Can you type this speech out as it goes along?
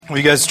Well,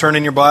 you guys turn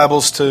in your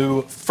Bibles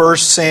to 1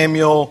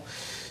 Samuel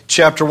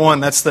chapter 1.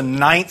 That's the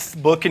 9th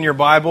book in your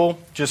Bible,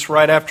 just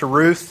right after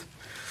Ruth.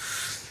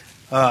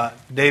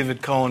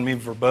 David calling me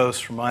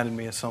verbose reminded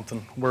me of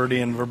something wordy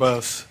and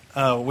verbose.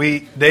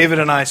 David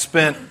and I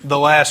spent the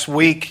last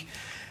week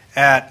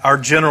at our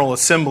General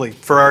Assembly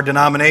for our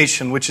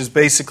denomination, which is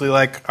basically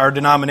like our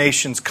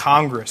denomination's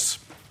Congress.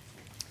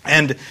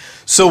 And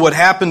so what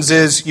happens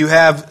is you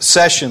have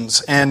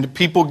sessions and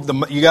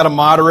you got a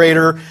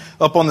moderator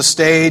up on the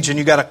stage and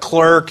you got a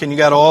clerk and you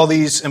got all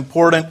these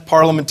important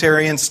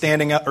parliamentarians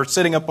standing up or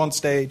sitting up on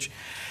stage.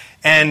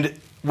 And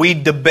we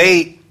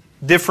debate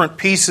different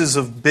pieces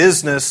of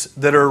business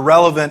that are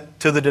relevant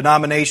to the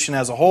denomination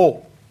as a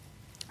whole.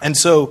 And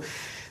so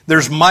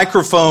there's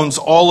microphones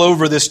all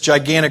over this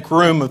gigantic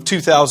room of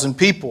 2,000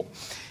 people.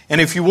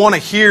 And if you want to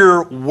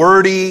hear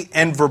wordy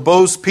and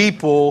verbose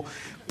people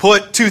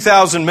put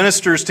 2,000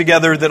 ministers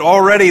together that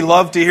already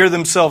love to hear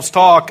themselves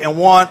talk and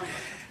want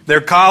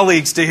their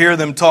colleagues to hear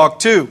them talk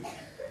too,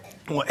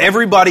 well,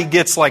 everybody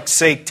gets like,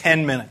 say,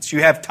 10 minutes.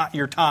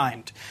 You're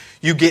timed.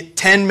 You get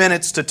 10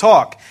 minutes to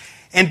talk.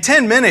 And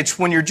 10 minutes,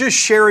 when you're just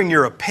sharing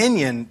your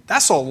opinion,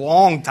 that's a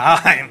long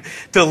time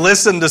to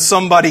listen to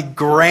somebody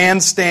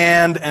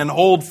grandstand and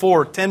hold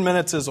forth. 10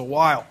 minutes is a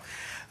while.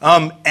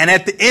 And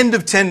at the end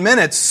of 10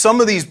 minutes, some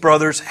of these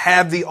brothers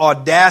have the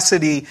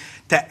audacity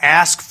to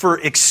ask for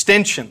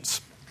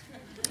extensions.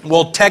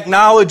 Well,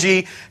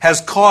 technology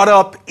has caught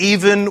up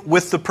even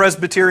with the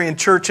Presbyterian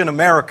Church in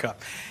America.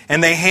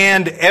 And they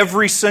hand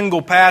every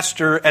single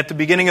pastor at the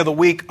beginning of the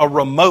week a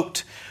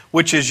remote,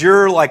 which is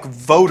your like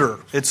voter.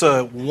 It's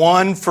a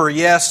 1 for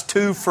yes,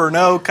 2 for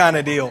no kind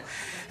of deal.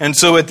 And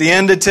so at the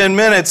end of 10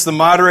 minutes, the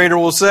moderator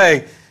will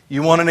say,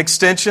 "You want an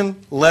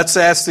extension? Let's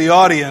ask the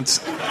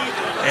audience."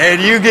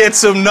 And you get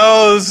some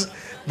no's.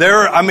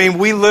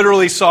 We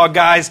literally saw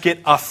guys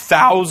get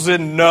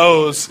 1,000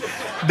 no's.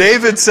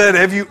 David said,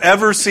 have you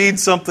ever seen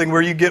something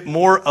where you get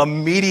more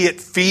immediate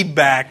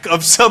feedback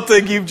of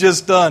something you've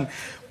just done?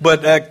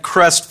 But that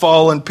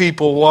crestfallen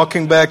people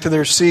walking back to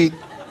their seat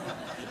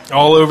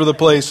all over the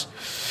place.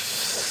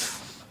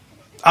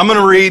 I'm going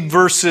to read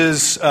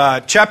verses,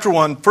 chapter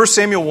 1, 1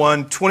 Samuel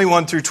 1,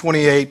 21 through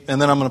 28,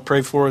 and then I'm going to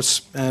pray for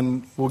us,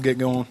 and we'll get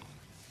going.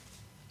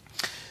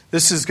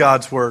 This is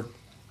God's Word.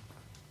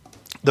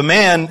 The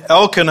man,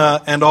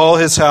 Elkanah, and all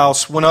his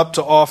house went up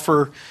to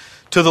offer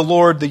to the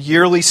Lord the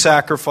yearly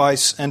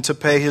sacrifice and to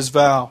pay his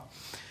vow.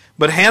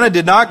 But Hannah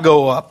did not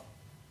go up,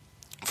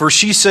 for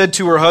she said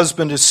to her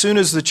husband, "As soon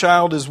as the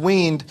child is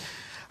weaned,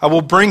 I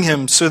will bring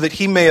him so that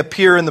he may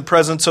appear in the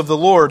presence of the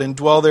Lord and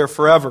dwell there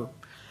forever."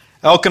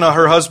 Elkanah,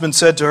 her husband,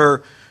 said to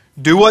her,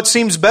 "Do what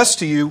seems best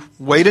to you.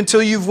 Wait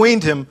until you've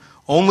weaned him.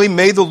 Only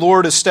may the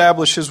Lord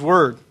establish his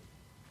word."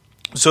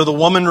 So the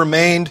woman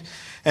remained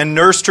and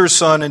nursed her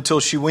son until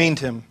she weaned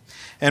him.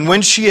 And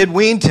when she had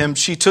weaned him,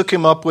 she took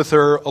him up with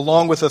her,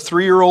 along with a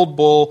 3-year-old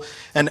bull,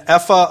 an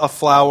ephah of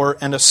flour,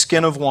 and a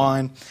skin of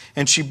wine,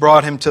 and she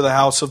brought him to the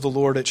house of the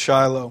Lord at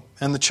Shiloh.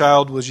 And the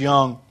child was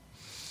young.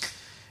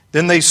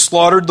 Then they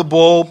slaughtered the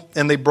bull,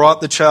 and they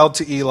brought the child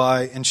to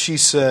Eli, and she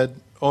said,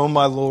 "O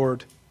my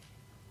Lord,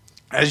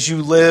 as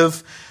you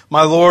live,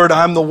 my Lord,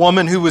 I am the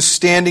woman who was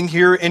standing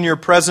here in your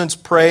presence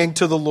praying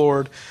to the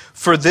Lord.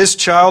 For this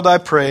child I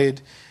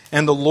prayed,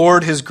 and the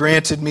Lord has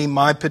granted me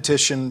my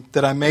petition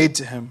that I made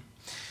to him.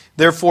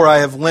 Therefore I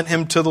have lent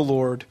him to the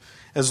Lord.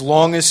 As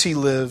long as he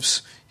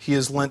lives, he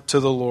is lent to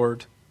the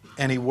Lord."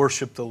 And he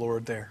worshiped the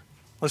Lord there.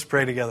 Let's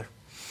pray together.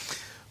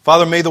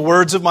 Father, may the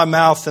words of my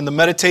mouth and the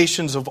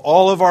meditations of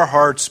all of our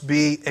hearts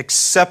be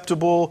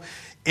acceptable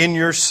in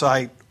your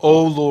sight,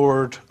 O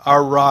Lord,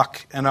 our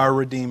rock and our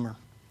Redeemer.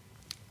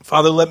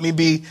 Father, let me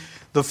be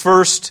the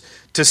first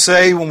to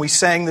say when we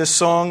sang this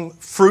song,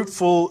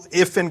 fruitful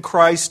if in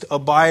Christ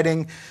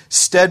abiding,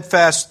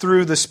 steadfast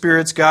through the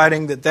Spirit's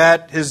guiding,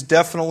 that has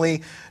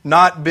definitely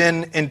not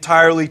been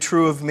entirely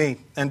true of me.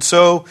 And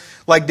so,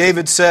 like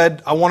David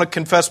said, I want to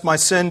confess my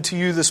sin to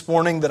you this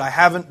morning that I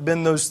haven't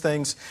been those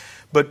things.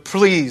 But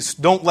please,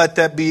 don't let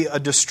that be a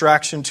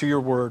distraction to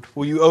your word.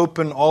 Will you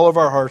open all of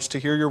our hearts to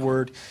hear your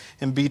word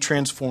and be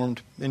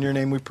transformed? In your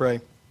name we pray.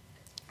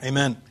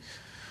 Amen.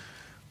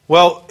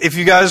 Well, if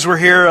you guys were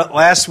here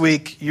last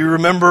week, you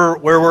remember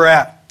where we're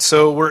at.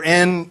 So we're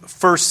in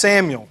 1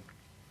 Samuel.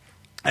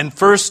 And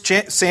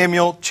 1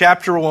 Samuel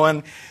chapter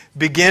 1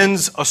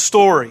 begins a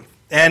story.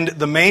 And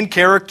the main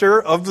character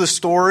of the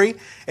story,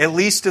 at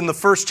least in the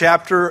first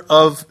chapter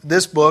of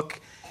this book,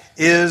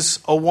 is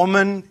a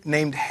woman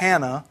named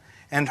Hannah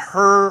and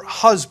her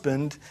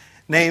husband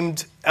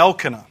named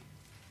Elkanah.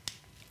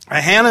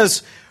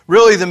 Hannah's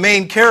really the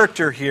main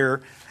character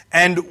here.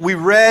 And we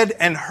read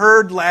and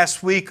heard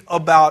last week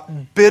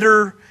about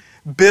bitter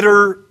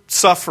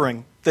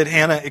suffering that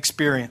Hannah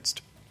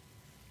experienced.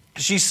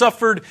 She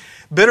suffered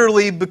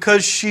bitterly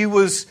because she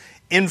was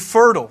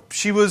infertile.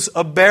 She was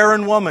a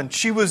barren woman.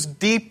 She was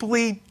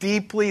deeply,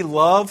 deeply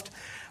loved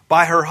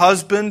by her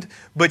husband,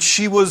 but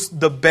she was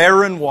the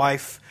barren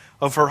wife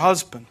of her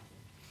husband.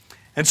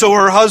 And so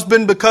her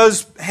husband,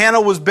 because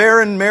Hannah was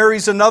barren,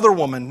 marries another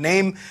woman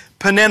named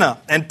Peninnah.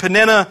 And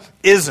Peninnah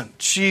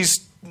isn't.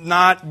 She's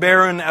not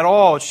barren at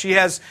all. She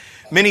has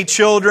many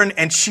children,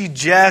 and she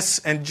jests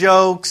and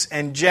jokes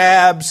and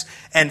jabs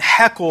and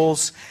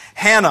heckles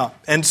Hannah.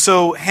 And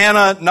so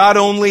Hannah not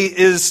only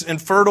is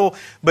infertile,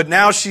 but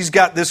now she's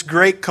got this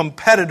great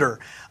competitor,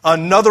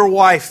 another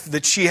wife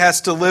that she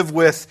has to live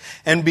with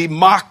and be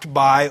mocked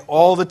by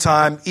all the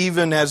time,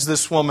 even as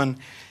this woman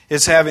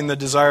is having the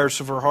desires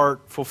of her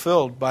heart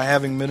fulfilled by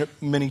having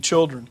many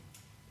children.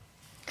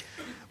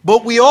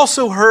 But we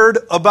also heard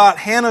about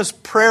Hannah's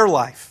prayer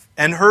life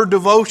and her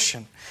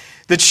devotion,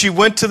 that she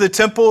went to the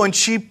temple and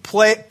she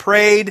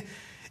prayed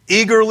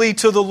eagerly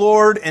to the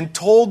Lord and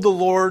told the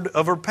Lord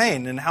of her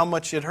pain and how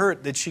much it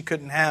hurt that she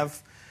couldn't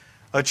have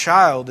a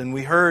child. And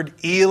we heard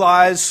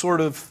Eli's sort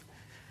of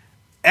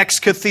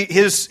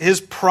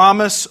his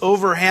promise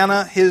over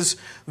Hannah, his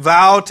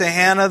vow to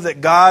Hannah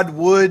that God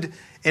would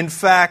in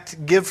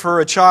fact give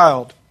her a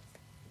child.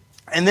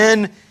 And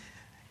then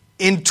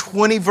in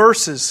 20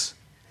 verses,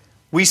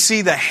 we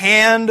see the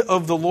hand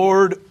of the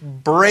Lord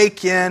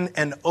break in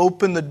and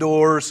open the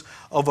doors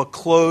of a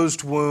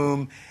closed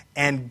womb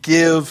and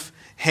give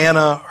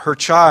Hannah her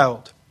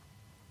child.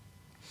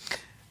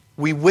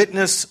 We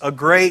witness a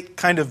great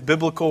kind of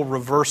biblical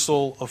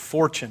reversal of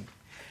fortune.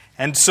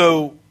 And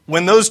so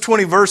when those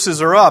 20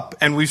 verses are up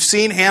and we've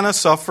seen Hannah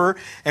suffer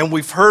and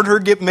we've heard her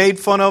get made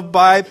fun of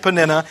by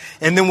Peninnah,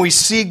 and then we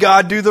see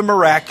God do the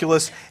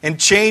miraculous and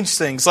change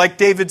things. Like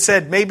David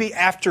said, maybe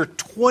after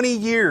 20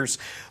 years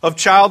of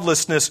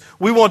childlessness,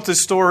 we want the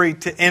story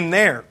to end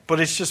there. But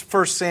it's just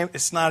First Samuel.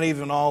 It's not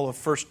even all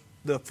of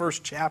the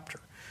first chapter.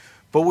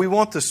 But we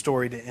want the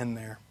story to end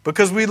there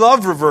because we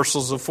love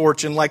reversals of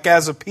fortune, like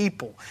as a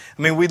people.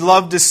 I mean, we'd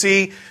love to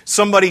see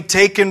somebody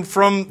taken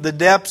from the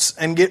depths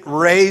and get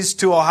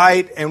raised to a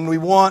height, and we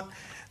want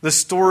the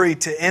story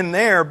to end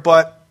there,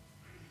 but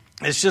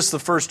it's just the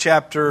first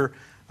chapter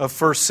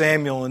of 1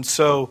 Samuel, and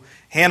so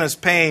Hannah's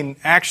pain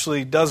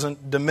actually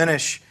doesn't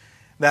diminish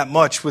that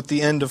much with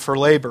the end of her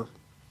labor.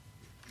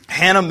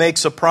 Hannah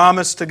makes a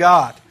promise to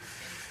God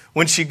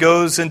when she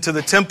goes into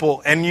the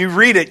temple. And you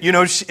read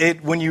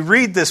it, when you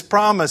read this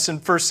promise in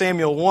 1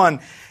 Samuel 1,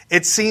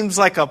 it seems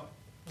like a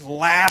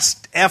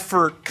last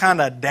effort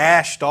kind of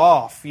dashed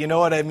off. You know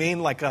what I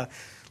mean? Like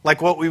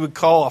what we would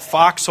call a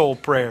foxhole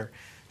prayer.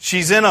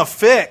 She's in a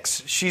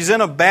fix. She's in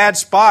a bad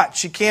spot.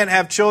 She can't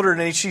have children.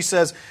 And she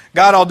says,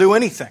 God, I'll do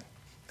anything.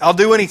 I'll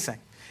do anything.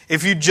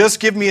 If you just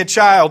give me a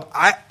child,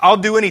 I'll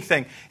do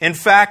anything. In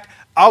fact,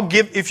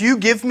 if you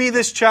give me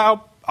this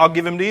child, I'll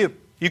give him to you.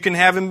 You can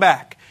have him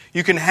back.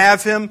 You can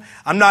have him.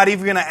 I'm not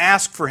even going to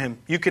ask for him.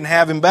 You can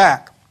have him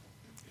back.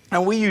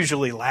 And we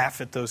usually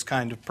laugh at those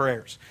kind of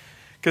prayers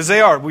because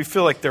we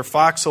feel like they're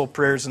foxhole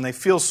prayers and they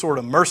feel sort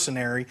of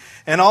mercenary.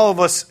 And all of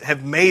us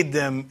have made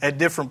them at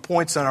different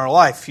points in our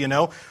life, you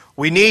know.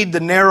 We need the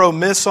narrow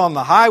miss on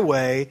the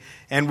highway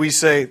and we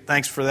say,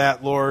 thanks for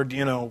that, Lord.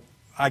 You know,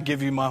 I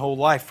give you my whole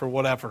life or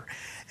whatever.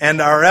 And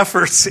our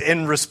efforts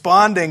in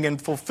responding and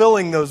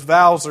fulfilling those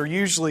vows are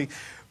usually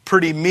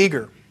pretty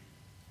meager.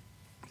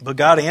 But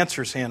God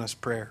answers Hannah's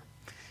prayer.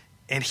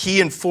 And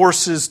He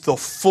enforces the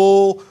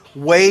full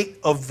weight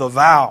of the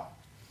vow.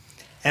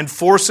 And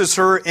forces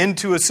her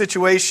into a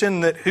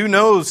situation that who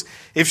knows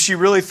if she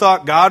really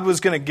thought God was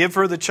going to give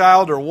her the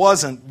child or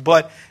wasn't.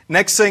 But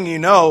next thing you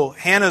know,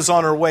 Hannah's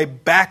on her way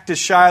back to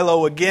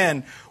Shiloh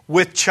again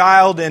with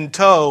child in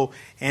tow.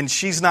 And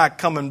she's not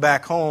coming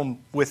back home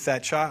with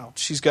that child.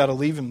 She's got to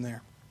leave him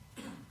there.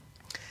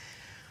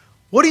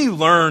 What do you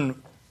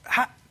learn?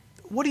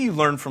 What do you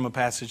learn from a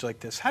passage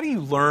like this? How do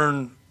you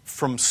learn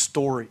from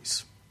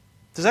stories?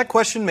 Does that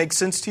question make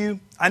sense to you?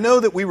 I know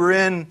that we were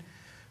in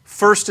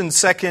 1st and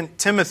 2nd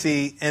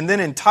Timothy and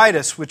then in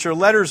Titus, which are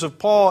letters of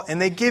Paul,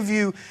 and they give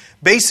you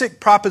basic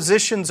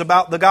propositions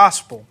about the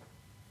gospel.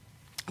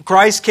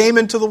 Christ came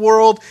into the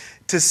world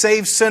to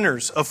save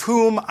sinners, of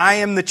whom I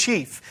am the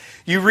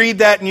chief. You read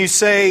that and you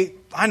say,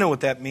 I know what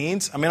that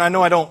means. I mean, I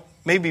know I don't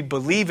maybe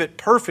believe it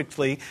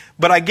perfectly,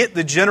 but I get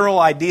the general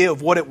idea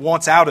of what it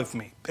wants out of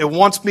me. It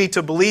wants me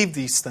to believe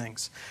these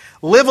things.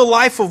 Live a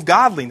life of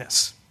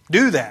godliness.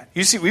 Do that.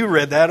 You see, we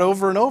read that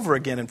over and over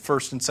again in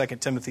 1st and 2nd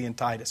Timothy and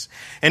Titus.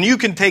 And you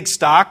can take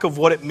stock of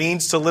what it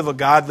means to live a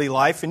godly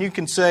life, and you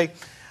can say,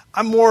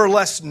 I more or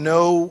less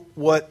know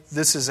what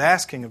this is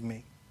asking of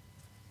me.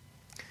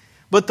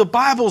 But the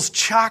Bible's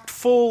chock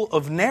full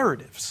of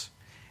narratives.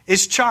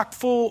 It's chock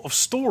full of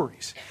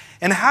stories.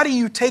 And how do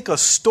you take a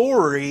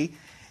story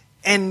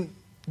and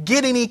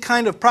get any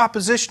kind of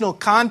propositional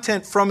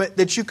content from it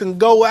that you can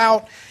go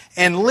out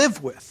and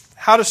live with?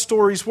 How do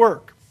stories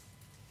work?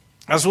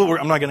 That's what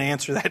I'm not going to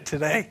answer that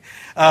today,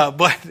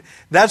 but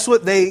that's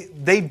what they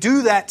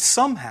do that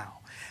somehow.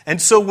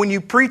 And so when you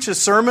preach a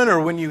sermon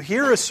or when you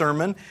hear a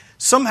sermon,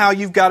 somehow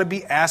you've got to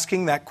be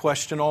asking that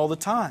question all the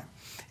time.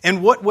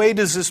 In what way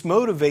does this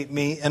motivate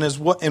me, and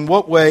in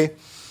what way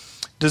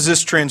does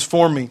this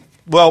transform me?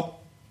 Well,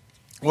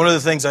 one of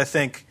the things I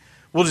think,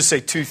 we'll just say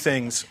two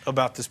things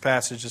about this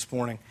passage this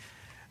morning.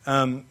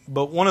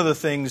 But one of the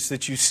things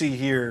that you see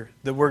here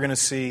that we're going to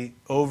see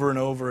over and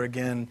over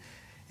again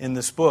in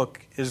this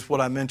book is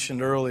what I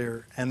mentioned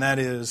earlier, and that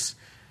is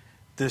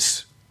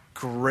this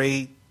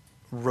great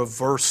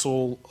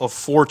reversal of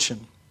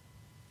fortune.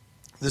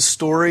 This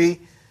story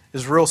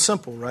is real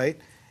simple, right?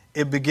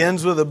 It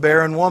begins with a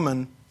barren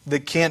woman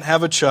that can't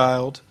have a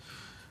child,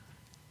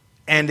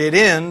 and it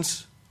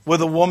ends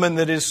with a woman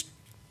that is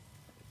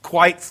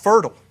quite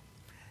fertile.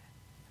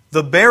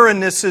 The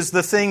barrenness is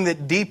the thing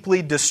that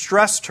deeply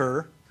distressed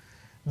her.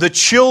 The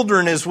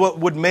children is what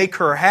would make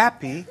her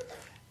happy.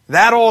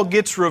 That all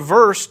gets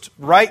reversed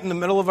right in the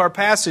middle of our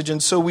passage,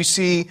 and so we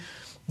see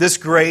this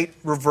great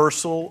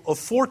reversal of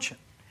fortune.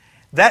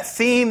 That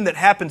theme that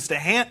happens to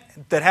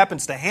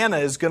Hannah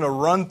is going to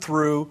run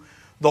through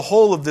the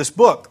whole of this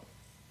book.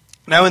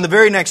 Now, in the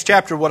very next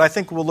chapter, what I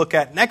think we'll look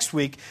at next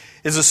week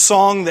is a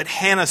song that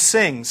Hannah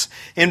sings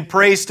in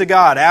praise to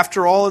God.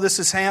 After all of this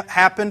has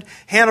happened,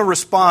 Hannah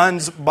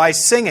responds by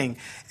singing,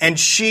 and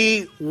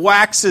she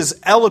waxes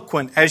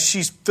eloquent as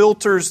she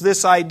filters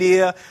this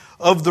idea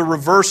of the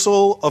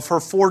reversal of her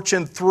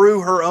fortune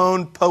through her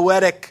own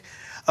poetic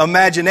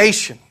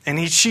imagination.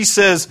 And she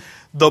says,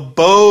 "The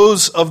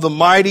bows of the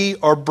mighty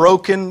are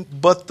broken,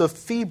 but the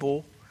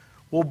feeble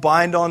will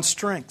bind on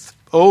strength."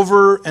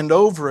 Over and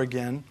over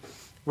again,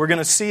 we're going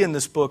to see in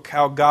this book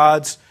how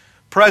God's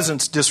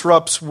presence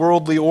disrupts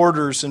worldly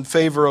orders in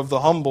favor of the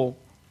humble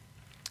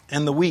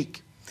and the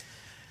weak.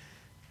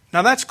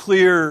 Now that's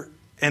clear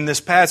in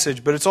this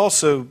passage, but it's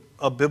also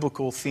a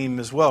biblical theme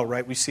as well,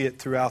 right? We see it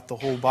throughout the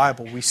whole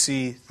Bible. We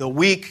see the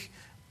weak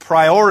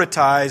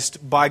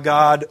prioritized by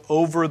God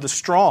over the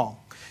strong.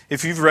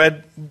 If you've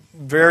read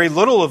very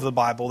little of the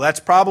Bible, that's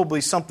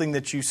probably something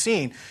that you've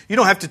seen. You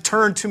don't have to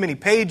turn too many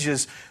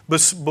pages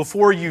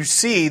before you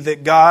see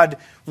that God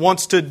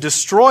wants to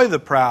destroy the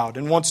proud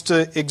and wants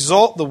to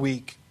exalt the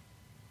weak.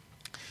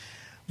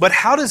 But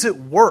how does it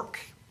work?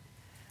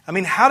 I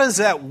mean, how does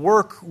that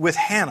work with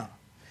Hannah?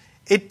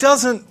 It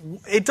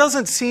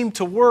doesn't seem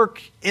to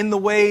work in the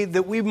way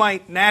that we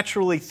might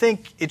naturally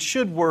think it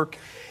should work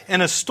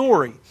in a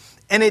story.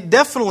 And it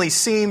definitely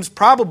seems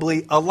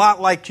probably a lot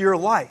like your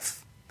life.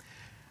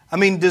 I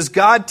mean, does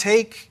God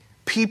take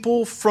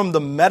people from the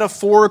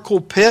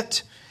metaphorical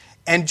pit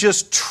and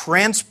just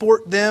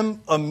transport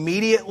them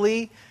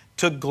immediately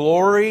to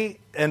glory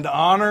and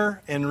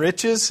honor and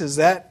riches? Has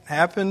that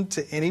happened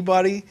to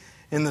anybody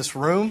in this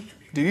room?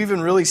 Do you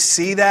even really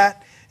see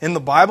that in the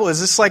Bible? Is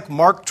this like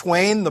Mark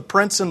Twain, the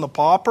Prince and the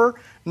Pauper?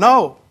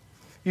 No,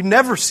 you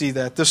never see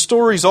that. The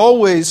story's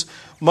always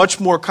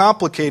much more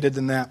complicated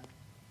than that.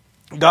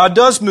 God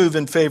does move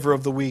in favor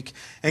of the weak,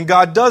 and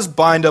God does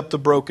bind up the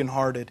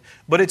brokenhearted,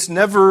 but it's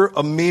never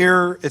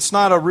it's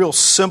not a real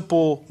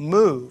simple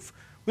move.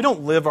 We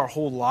don't live our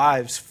whole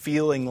lives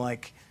feeling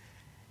like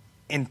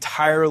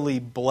entirely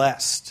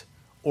blessed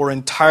or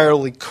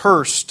entirely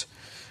cursed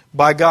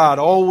by God,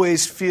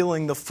 always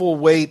feeling the full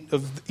weight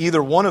of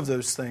either one of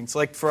those things.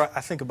 I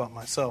think about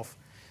myself.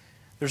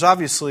 There's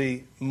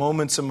obviously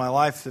moments in my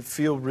life that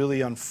feel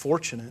really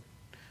unfortunate,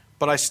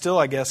 but I still,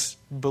 I guess,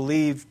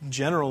 believe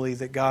generally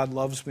that God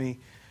loves me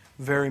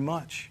very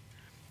much.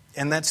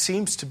 And that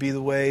seems to be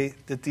the way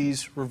that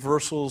these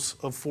reversals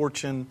of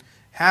fortune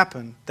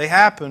happen. They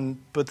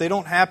happen, but they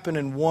don't happen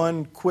in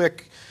one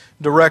quick,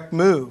 direct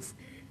move.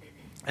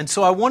 And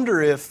so I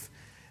wonder if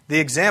the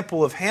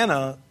example of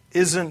Hannah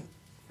isn't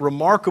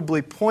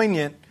remarkably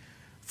poignant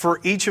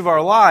for each of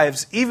our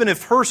lives, even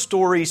if her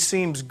story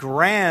seems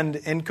grand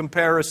in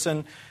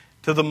comparison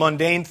to the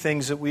mundane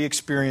things that we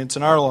experience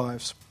in our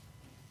lives.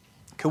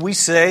 Can we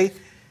say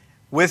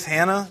with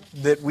Hannah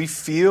that we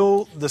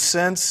feel the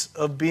sense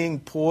of being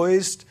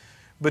poised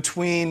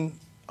between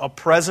a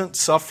present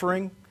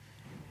suffering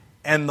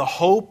and the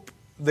hope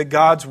that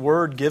God's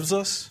Word gives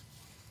us?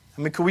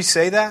 I mean, can we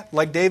say that?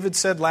 Like David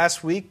said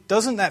last week,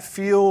 doesn't that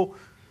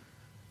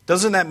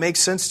make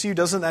sense to you?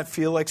 Doesn't that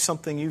feel like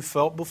something you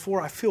felt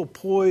before? I feel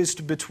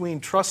poised between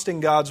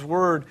trusting God's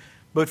Word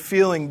but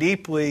feeling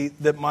deeply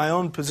that my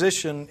own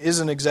position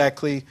isn't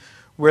exactly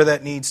where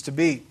that needs to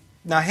be.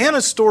 Now,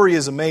 Hannah's story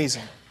is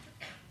amazing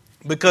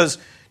because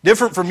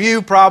different from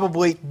you,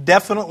 probably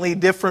definitely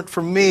different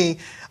from me,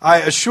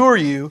 I assure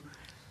you,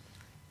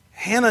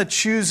 Hannah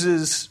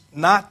chooses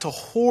not to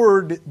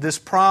hoard this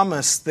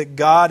promise that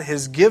God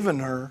has given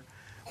her,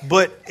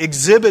 but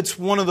exhibits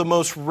one of the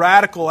most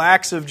radical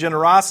acts of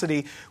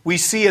generosity we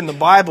see in the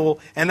Bible,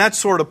 and that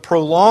sort of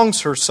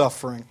prolongs her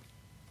suffering.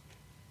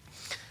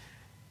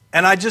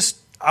 And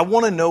I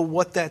want to know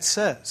what that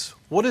says.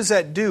 What does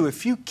that do?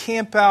 If you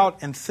camp out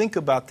and think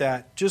about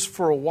that just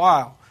for a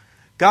while,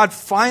 God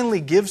finally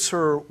gives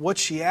her what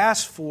she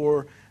asked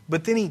for,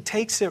 but then He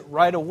takes it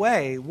right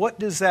away. What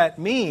does that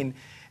mean?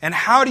 And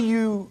how do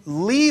you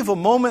leave a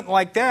moment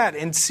like that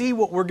and see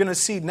what we're going to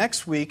see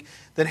next week,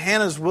 that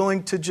Hannah's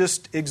willing to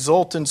just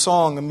exult in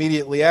song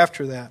immediately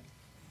after that?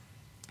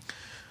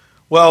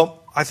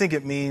 Well, I think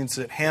it means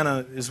that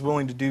Hannah is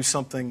willing to do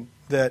something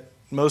that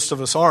most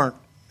of us aren't.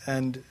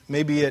 And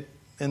maybe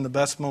in the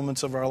best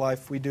moments of our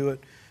life we do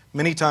it.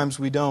 Many times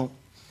we don't.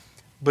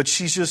 But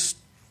she's just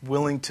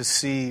willing to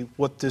see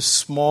what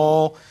this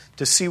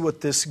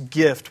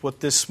gift, what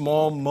this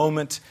small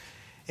moment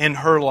in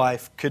her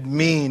life could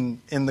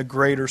mean in the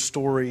greater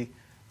story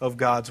of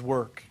God's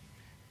work.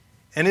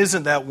 And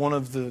isn't that one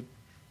of the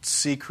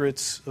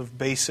secrets of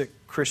basic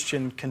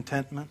Christian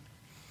contentment?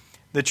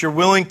 That you're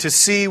willing to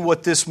see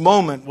what this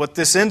moment, what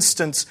this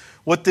instance,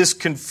 what this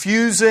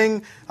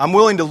confusing, I'm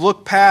willing to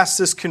look past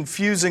this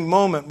confusing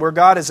moment where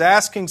God is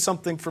asking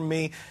something from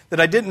me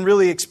that I didn't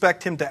really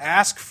expect Him to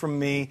ask from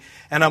me,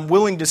 and I'm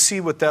willing to see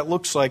what that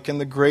looks like in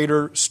the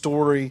greater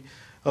story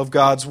of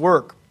God's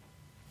work.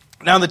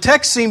 Now the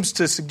text seems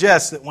to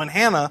suggest that when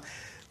Hannah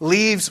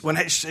leaves,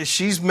 when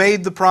she's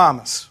made the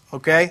promise,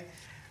 okay?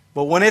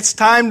 But when it's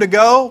time to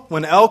go,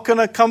 when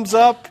Elkanah comes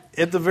up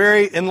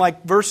in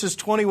like verses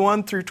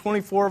 21 through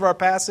 24 of our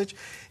passage,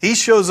 he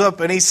shows up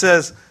and he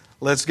says,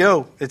 let's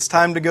go. It's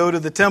time to go to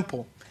the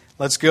temple.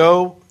 Let's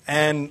go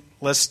and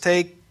let's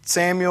take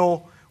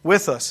Samuel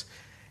with us.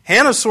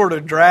 Hannah sort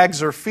of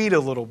drags her feet a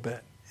little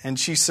bit. And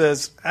she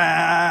says,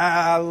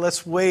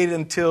 let's wait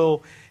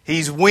until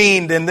he's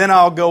weaned and then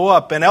I'll go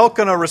up. And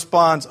Elkanah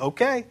responds,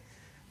 okay,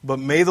 but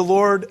may the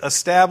Lord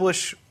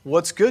establish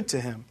what's good to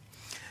him.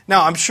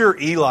 Now, I'm sure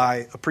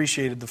Eli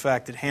appreciated the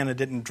fact that Hannah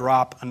didn't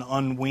drop an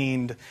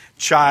unweaned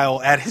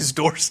child at his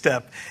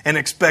doorstep and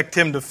expect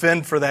him to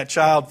fend for that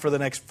child for the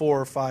next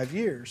 4 or 5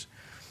 years.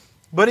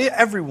 But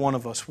every one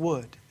of us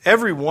would.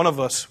 Every one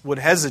of us would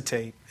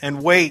hesitate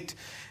and wait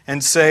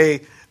and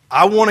say,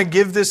 I want to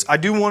give this, I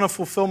do want to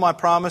fulfill my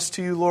promise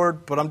to you,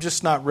 Lord, but I'm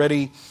just not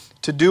ready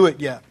to do it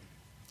yet.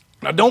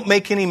 Now, don't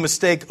make any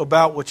mistake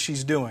about what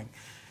she's doing.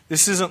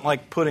 This isn't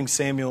like putting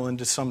Samuel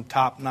into some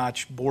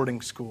top-notch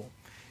boarding school.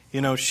 You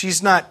know,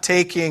 she's not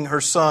taking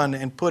her son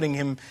and putting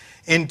him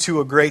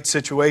into a great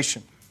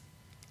situation.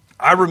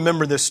 I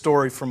remember this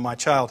story from my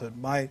childhood.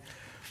 My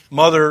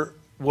mother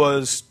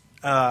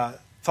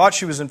thought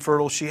she was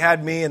infertile. She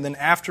had me, and then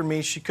after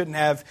me, she couldn't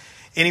have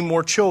any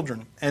more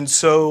children. And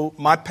so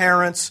my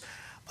parents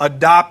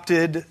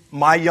adopted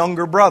my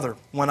younger brother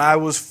when I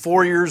was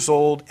 4 years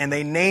old, and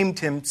they named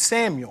him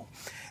Samuel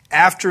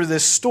after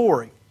this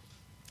story.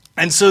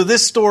 And so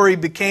this story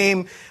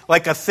became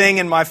like a thing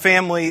in my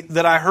family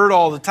that I heard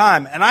all the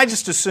time. And I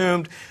just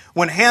assumed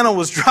when Hannah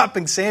was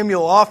dropping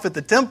Samuel off at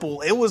the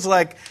temple, it was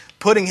like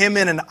putting him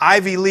in an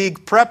Ivy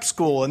League prep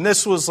school. And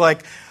this was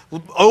like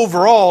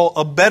overall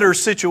a better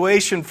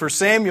situation for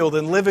Samuel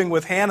than living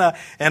with Hannah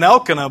and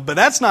Elkanah. But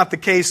that's not the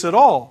case at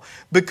all,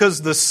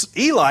 because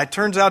Eli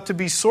turns out to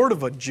be sort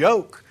of a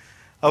joke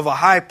of a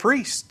high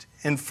priest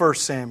in 1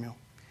 Samuel.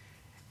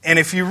 And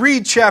if you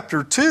read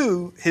chapter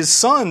 2, his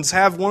sons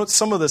have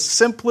some of the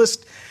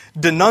simplest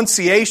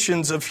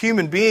denunciations of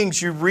human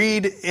beings you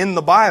read in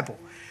the Bible.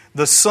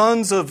 The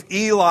sons of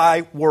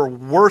Eli were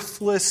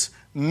worthless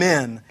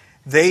men.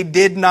 They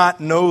did not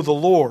know the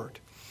Lord.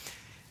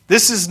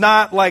 This is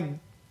not like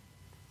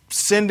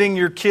sending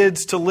your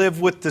kids to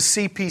live with the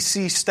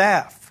CPC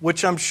staff,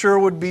 which I'm sure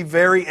would be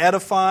very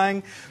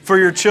edifying for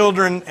your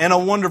children and a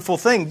wonderful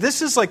thing.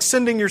 This is like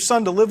sending your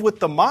son to live with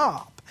the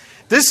mob.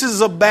 This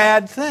is a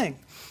bad thing.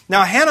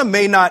 Now, Hannah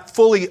may not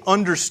fully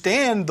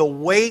understand the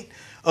weight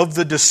of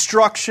the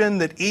destruction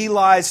that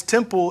Eli's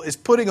temple is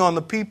putting on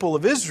the people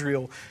of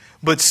Israel,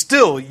 but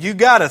still, you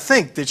got to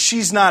think that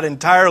she's not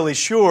entirely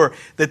sure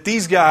that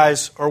these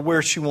guys are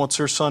where she wants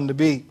her son to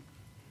be.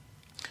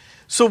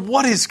 So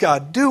what is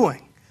God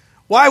doing?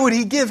 Why would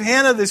He give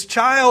Hannah this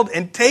child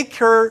and take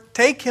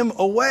him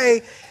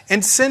away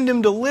and send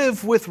him to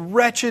live with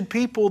wretched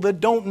people that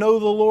don't know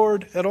the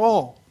Lord at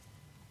all?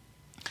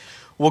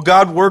 Well,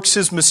 God works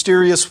His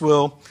mysterious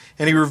will,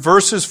 and He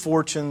reverses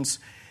fortunes,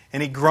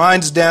 and He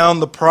grinds down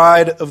the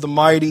pride of the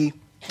mighty,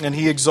 and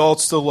He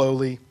exalts the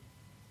lowly.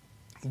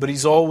 But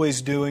He's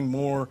always doing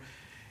more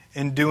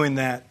in doing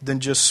that than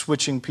just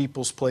switching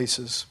people's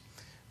places.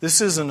 This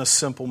isn't a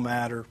simple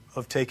matter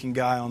of taking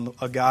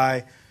a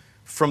guy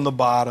from the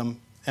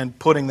bottom and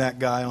putting that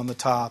guy on the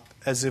top,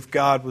 as if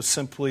God was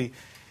simply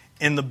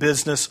in the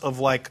business of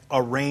like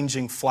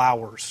arranging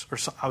flowers.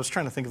 I was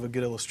trying to think of a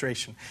good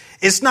illustration.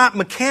 It's not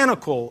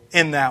mechanical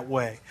in that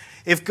way.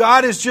 If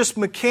God is just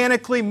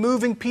mechanically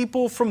moving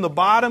people from the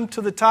bottom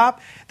to the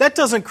top, that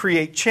doesn't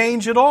create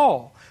change at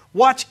all.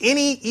 Watch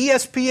any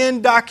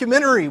ESPN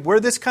documentary where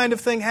this kind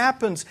of thing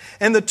happens,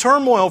 and the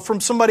turmoil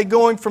from somebody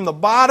going from the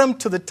bottom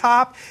to the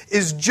top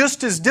is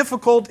just as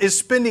difficult as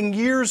spending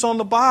years on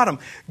the bottom.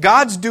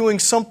 God's doing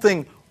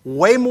something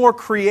way more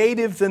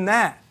creative than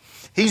that.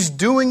 He's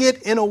doing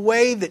it in a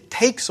way that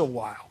takes a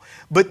while,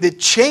 but that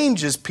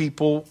changes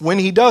people when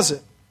He does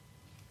it.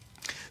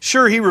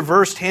 Sure, He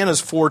reversed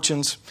Hannah's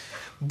fortunes,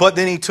 but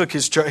then He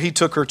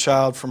took her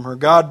child from her.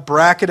 God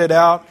bracketed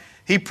out.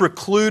 He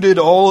precluded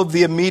all of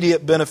the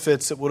immediate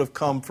benefits that would have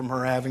come from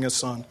her having a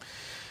son.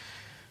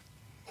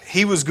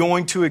 He was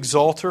going to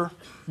exalt her.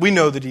 We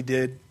know that He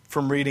did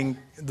from reading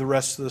the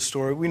rest of the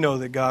story. We know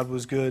that God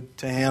was good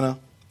to Hannah,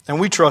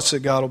 and we trust that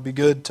God will be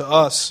good to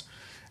us.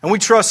 And we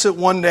trust that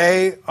one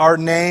day our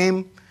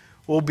name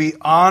will be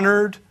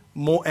honored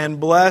and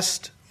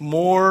blessed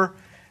more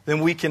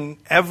than we can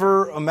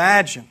ever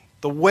imagine.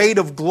 The weight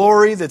of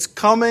glory that's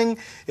coming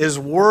is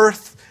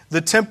worth the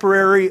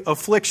temporary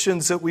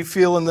afflictions that we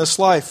feel in this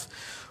life.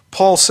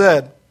 Paul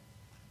said,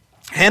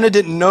 Hannah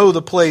didn't know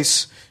the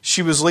place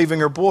she was leaving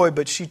her boy,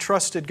 but she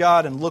trusted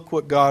God, and look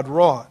what God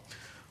wrought.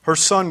 Her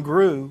son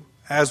grew,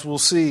 as we'll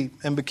see,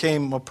 and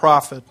became a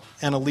prophet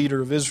and a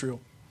leader of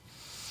Israel.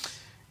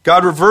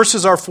 God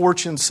reverses our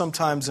fortunes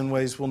sometimes in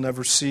ways we'll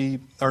never see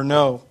or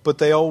know, but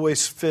they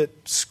always fit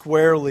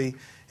squarely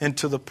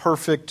into the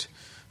perfect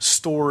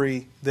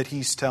story that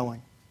He's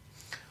telling.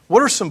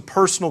 What are some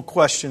personal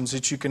questions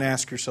that you can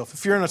ask yourself?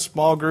 If you're in a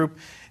small group,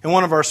 in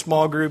one of our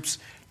small groups,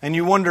 and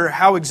you wonder,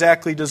 how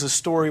exactly does a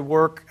story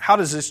work? How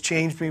does this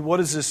change me? What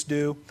does this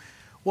do?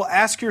 Well,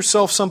 ask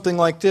yourself something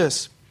like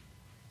this.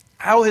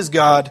 How has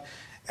God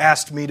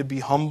asked me to be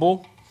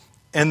humble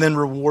and then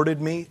rewarded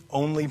me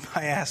only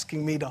by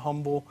asking me to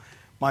humble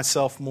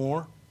myself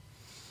more?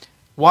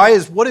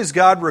 What is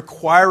God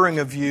requiring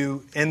of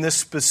you in this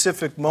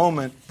specific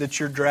moment that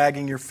you're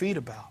dragging your feet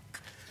about?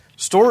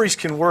 Stories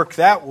can work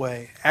that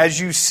way. As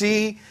you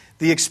see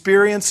the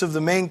experience of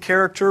the main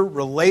character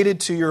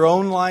related to your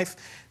own life,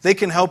 they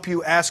can help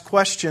you ask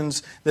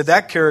questions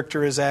that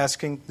character is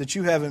asking that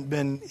you haven't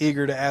been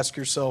eager to ask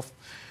yourself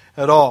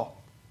at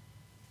all.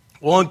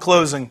 Well, in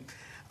closing,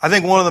 I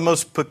think one of the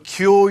most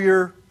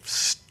peculiar,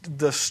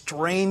 the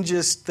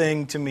strangest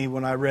thing to me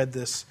when I read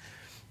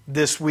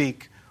this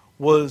week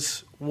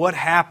was what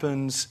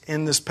happens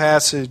in this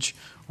passage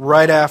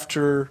right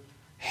after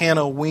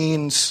Hannah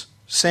weans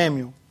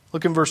Samuel.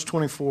 Look in verse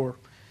 24.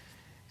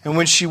 And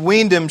when she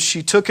weaned him,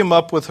 she took him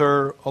up with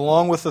her,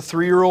 along with a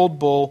 3-year-old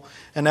bull,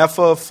 an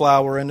ephah of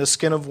flour, and a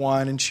skin of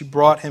wine, and she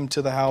brought him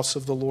to the house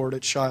of the Lord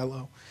at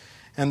Shiloh.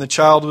 And the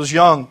child was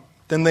young.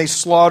 Then they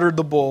slaughtered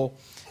the bull,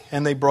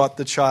 and they brought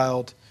the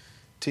child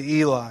to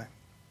Eli.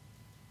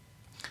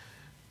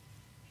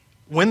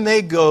 When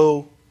they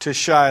go to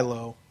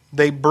Shiloh,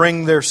 they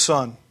bring their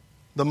son,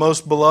 the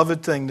most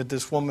beloved thing that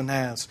this woman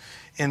has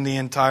in the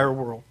entire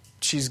world.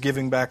 She's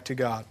giving back to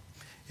God.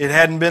 It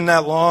hadn't been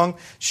that long.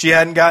 She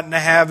hadn't gotten to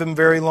have him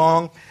very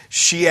long.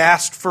 She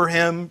asked for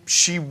him.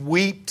 She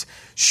wept.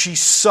 She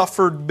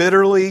suffered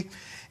bitterly.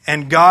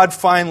 And God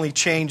finally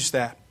changed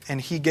that.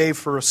 And He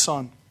gave her a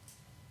son.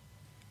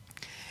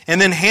 And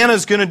then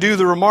Hannah's going to do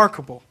the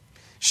remarkable.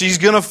 She's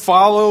going to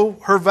follow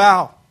her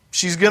vow.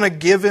 She's going to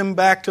give him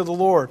back to the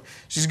Lord.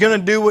 She's going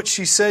to do what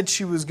she said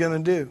she was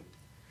going to do.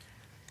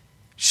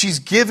 She's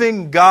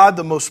giving God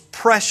the most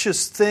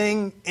precious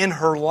thing in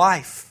her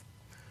life.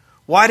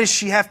 Why does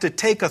she have to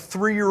take a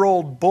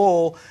 3-year-old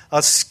bull,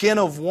 a skin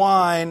of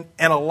wine,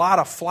 and a lot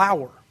of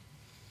flour?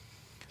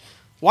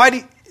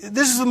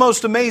 This is the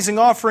most amazing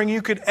offering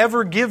you could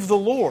ever give the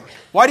Lord.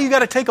 Why do you got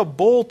to take a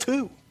bull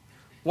too?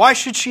 Why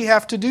should she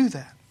have to do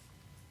that?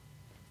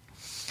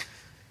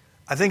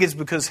 I think it's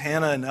because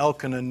Hannah and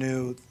Elkanah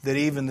knew that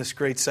even this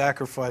great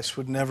sacrifice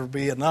would never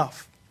be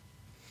enough.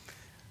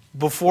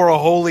 Before a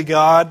holy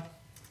God,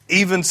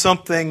 even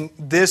something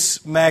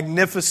this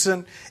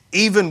magnificent,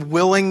 even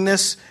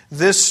willingness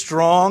this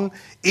strong,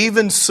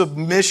 even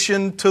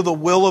submission to the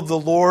will of the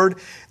Lord,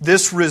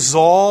 this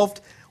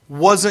resolved,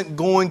 wasn't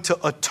going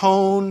to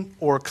atone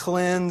or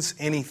cleanse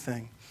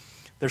anything.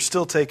 They're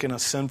still taking a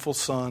sinful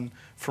son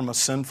from a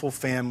sinful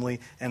family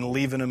and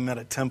leaving him at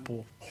a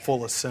temple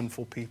full of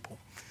sinful people.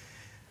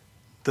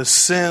 The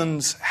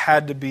sins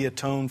had to be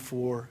atoned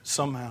for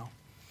somehow.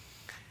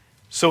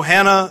 So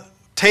Hannah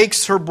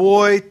takes her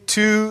boy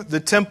to the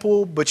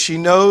temple, but she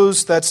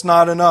knows that's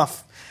not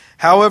enough.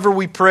 However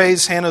we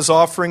praise Hannah's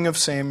offering of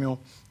Samuel,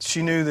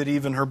 she knew that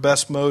even her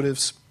best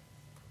motives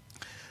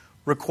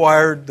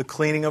required the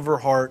cleaning of her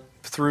heart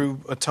through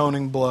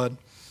atoning blood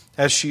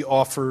as she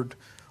offered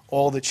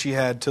all that she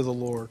had to the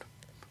Lord.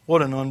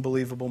 What an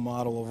unbelievable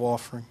model of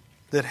offering.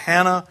 That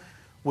Hannah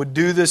would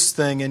do this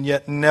thing and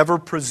yet never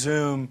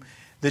presume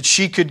that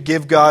she could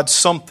give God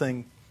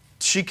something.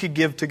 She could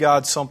give to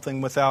God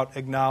something without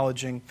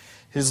acknowledging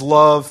His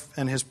love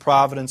and His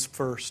providence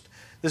first.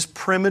 This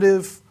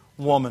primitive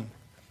woman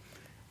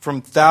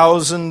from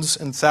thousands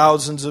and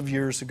thousands of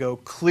years ago,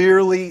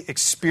 clearly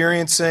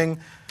experiencing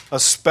a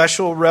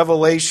special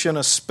revelation,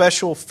 a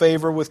special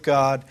favor with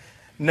God,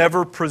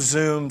 never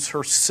presumes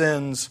her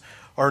sins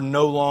are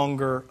no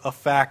longer a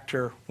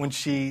factor when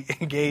she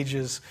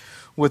engages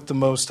with the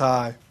Most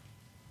High.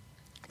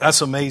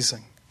 That's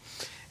amazing.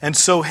 And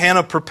so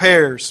Hannah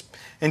prepares,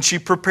 and she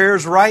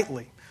prepares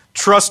rightly,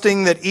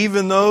 trusting that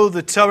even though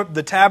the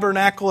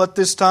tabernacle at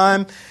this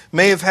time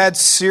may have had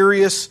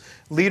serious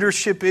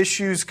leadership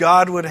issues,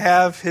 God would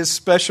have His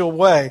special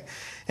way,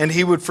 and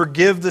He would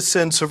forgive the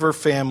sins of her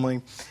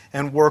family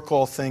and work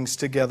all things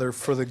together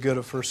for the good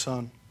of her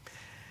son.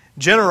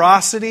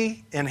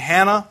 Generosity in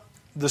Hannah,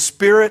 the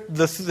spirit,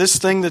 this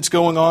thing that's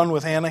going on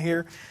with Hannah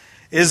here,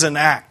 is an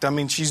act. I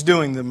mean, she's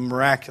doing the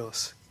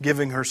miraculous,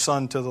 giving her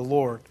son to the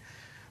Lord.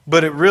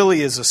 But it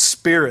really is a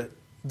spirit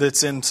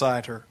that's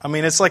inside her. I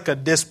mean, it's like a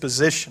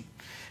disposition.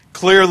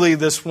 Clearly,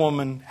 this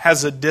woman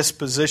has a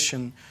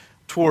disposition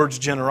towards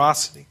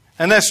generosity.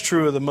 And that's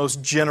true of the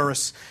most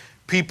generous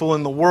people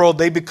in the world.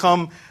 They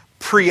become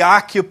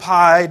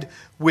preoccupied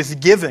with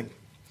giving.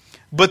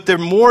 But they're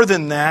more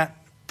than that,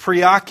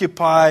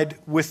 preoccupied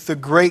with the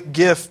great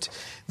gift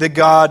that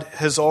God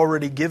has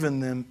already given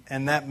them,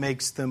 and that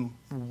makes them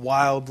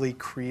wildly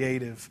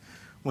creative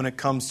when it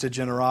comes to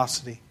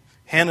generosity.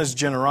 Hannah's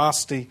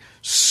generosity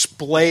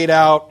splayed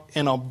out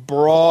in a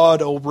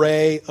broad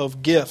array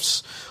of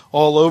gifts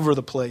all over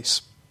the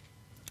place.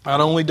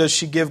 Not only does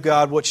she give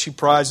God what she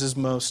prizes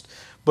most,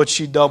 but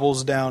she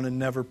doubles down and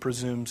never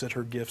presumes that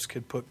her gifts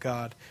could put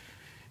God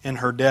in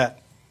her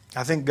debt.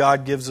 I think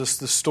God gives us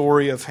the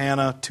story of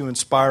Hannah to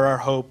inspire our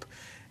hope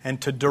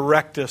and to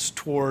direct us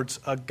towards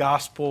a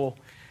gospel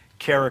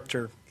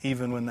character,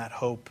 even when that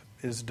hope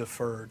is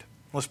deferred.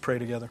 Let's pray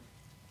together.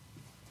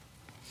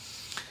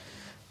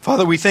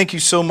 Father, we thank you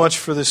so much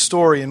for this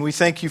story, and we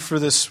thank you for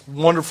this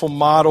wonderful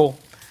model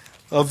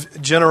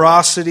of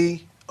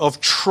generosity, of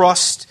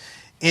trust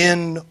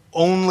in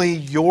only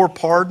your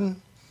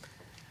pardon,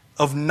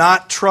 of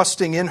not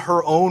trusting in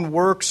her own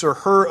works or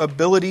her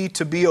ability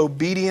to be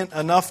obedient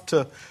enough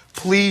to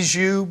please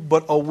you,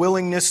 but a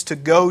willingness to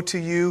go to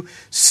you,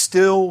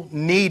 still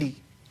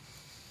needy.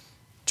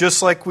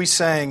 Just like we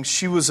sang,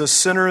 she was a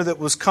sinner that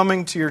was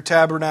coming to your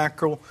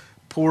tabernacle,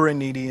 poor and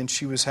needy, and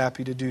she was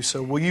happy to do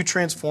so. Will you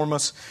transform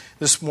us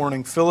this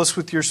morning? Fill us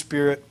with your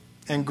Spirit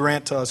and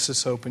grant to us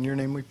this hope. In your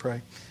name we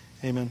pray.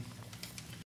 Amen.